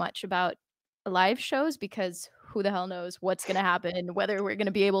think much about live shows, because who the hell knows what's going to happen, whether we're going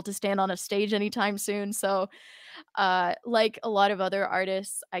to be able to stand on a stage anytime soon. So like a lot of other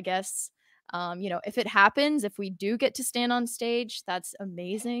artists, I guess, you know, if it happens, if we do get to stand on stage, that's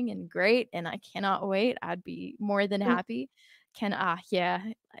amazing and great, and I cannot wait. I'd be more than happy. Yeah,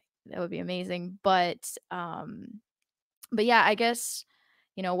 that would be amazing. But yeah, I guess,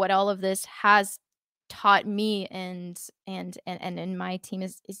 you know, what all of this has taught me and my team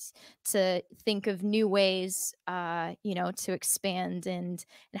is to think of new ways, you know, to expand and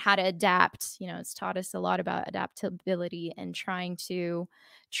how to adapt. You know, it's taught us a lot about adaptability and trying to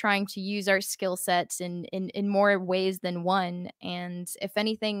use our skill sets in more ways than one. And if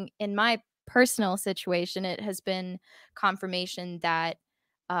anything, in my personal situation, it has been confirmation that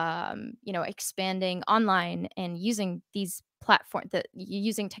you know, expanding online and using these platforms, that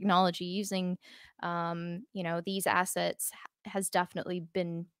using technology, using you know, these assets has definitely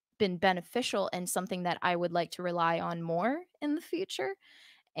been beneficial, and something that I would like to rely on more in the future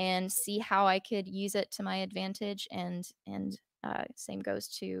and see how I could use it to my advantage. And same goes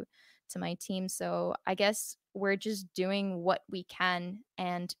to my team. So I guess we're just doing what we can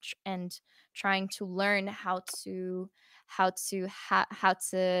and trying to learn how to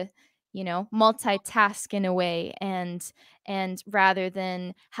you know, multitask in a way, and rather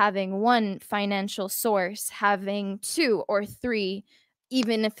than having one financial source, having two or three,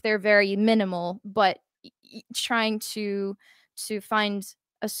 even if they're very minimal, but trying to find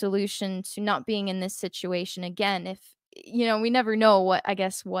a solution to not being in this situation again. If, you know, we never know what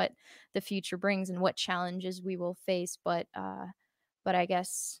the future brings and what challenges we will face, but I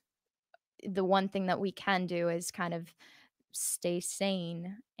guess the one thing that we can do is kind of stay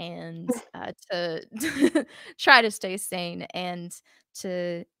sane and to try to stay sane and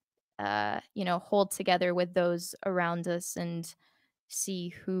to hold together with those around us and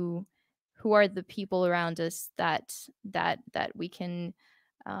see who are the people around us that we can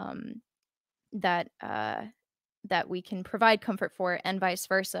that we can provide comfort for, and vice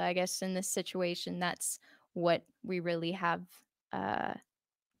versa. I guess in this situation, that's what we really have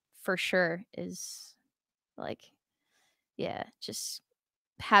for sure, is like, yeah, just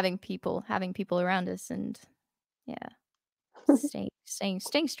having people around us, and yeah,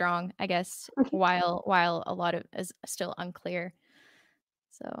 staying strong, I guess, while a lot of is still unclear.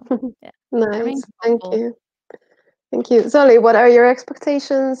 So yeah, Nice, thank you. Thank you. Zoli, what are your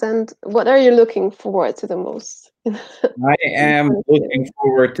expectations and what are you looking forward to the most? I am looking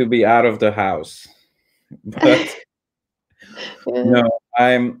forward to be out of the house. But no,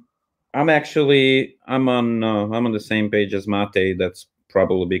 I'm on the same page as Máté. That's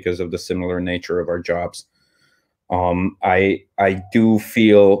probably because of the similar nature of our jobs. I do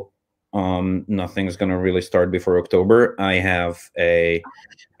feel nothing's gonna really start before October.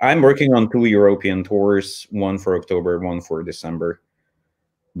 I'm working on 2 European tours, one for October, one for December.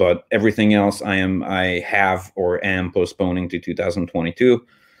 But everything else I have or am postponing to 2022.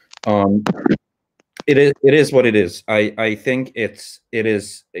 It is what it is. I think it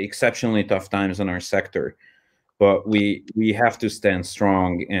is exceptionally tough times in our sector, but we have to stand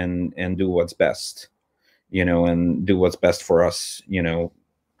strong and do what's best, and do what's best for us,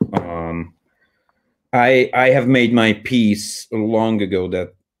 I have made my peace long ago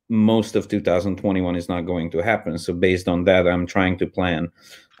that most of 2021 is not going to happen. So based on that, I'm trying to plan.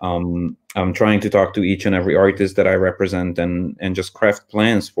 I'm trying to talk to each and every artist that I represent and just craft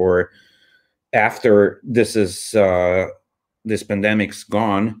plans for after this pandemic's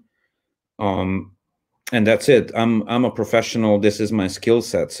gone. And that's it. I'm a professional. This is my skill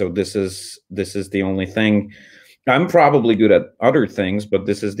set. So this is the only thing. I'm probably good at other things, but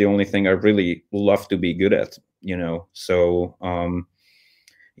this is the only thing I really love to be good at, So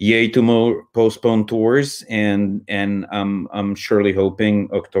yay to more postponed tours, and I'm surely hoping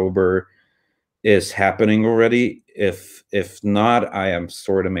October is happening already. If not, I am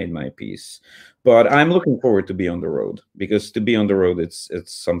sort of made my peace. But I'm looking forward to be on the road, because to be on the road, it's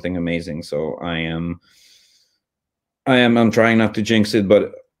something amazing. So I'm trying not to jinx it,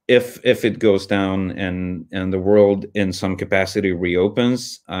 but if it goes down and the world in some capacity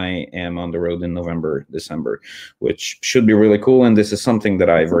reopens, I am on the road in November, December, which should be really cool. And this is something that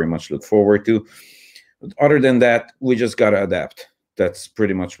I very much look forward to. Other than that, we just gotta adapt. That's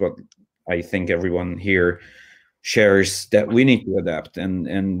pretty much what I think everyone here shares, that we need to adapt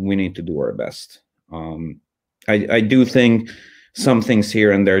and we need to do our best. I do think some things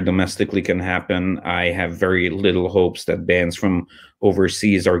here and there domestically can happen. I have very little hopes that bands from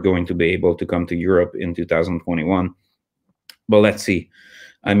overseas are going to be able to come to Europe in 2021. But let's see.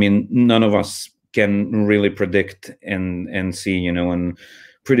 I mean, none of us can really predict and see, and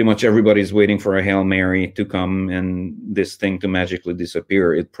pretty much everybody's waiting for a Hail Mary to come and this thing to magically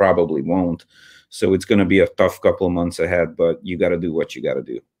disappear. It probably won't. So it's going to be a tough couple of months ahead, but you got to do what you got to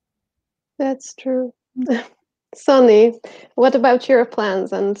do. That's true. Sonny, what about your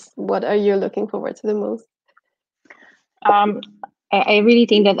plans and what are you looking forward to the most? I really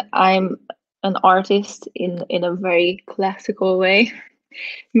think that I'm an artist in a very classical way,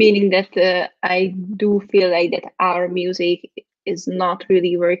 meaning that I do feel like that our music is not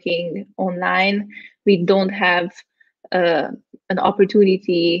really working online. We don't have an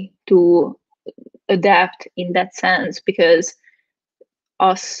opportunity to adapt in that sense, because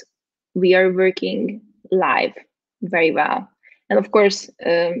we are working live very well. And of course,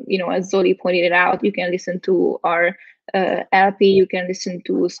 as Zoli pointed it out, you can listen to our LP, you can listen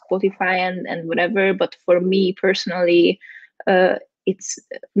to Spotify and whatever. But for me personally, it's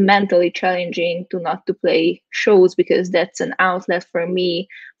mentally challenging not to play shows, because that's an outlet for me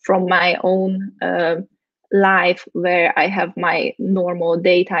from my own life, where I have my normal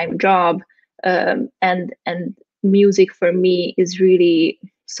daytime job, and music for me is really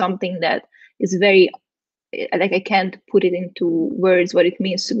something that is very, like, I can't put it into words what it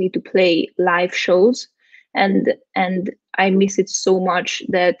means to me to play live shows, and I miss it so much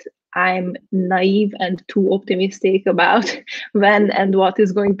that I'm naive and too optimistic about when and what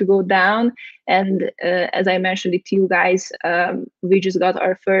is going to go down. And as I mentioned it to you guys, we just got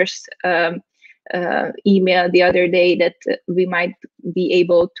our first email the other day that we might be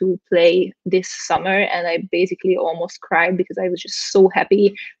able to play this summer, and I basically almost cried because I was just so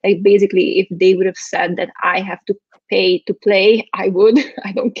happy. Like, basically, if they would have said that I have to pay to play, I would.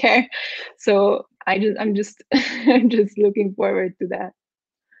 I don't care. So I'm just I'm just looking forward to that.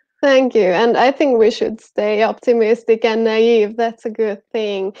 Thank you. And I think we should stay optimistic and naive. That's a good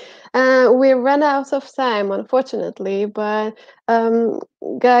thing. We ran out of time, unfortunately, but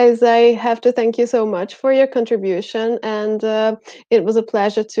guys, I have to thank you so much for your contribution. And it was a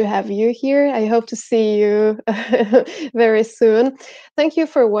pleasure to have you here. I hope to see you very soon. Thank you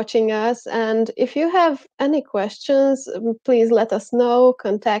for watching us. And if you have any questions, please let us know,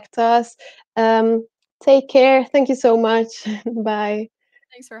 contact us. Take care. Thank you so much. Bye.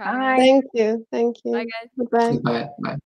 Thanks for having Bye. us. Thank you. Thank you. Bye, guys. Goodbye. Bye. Bye.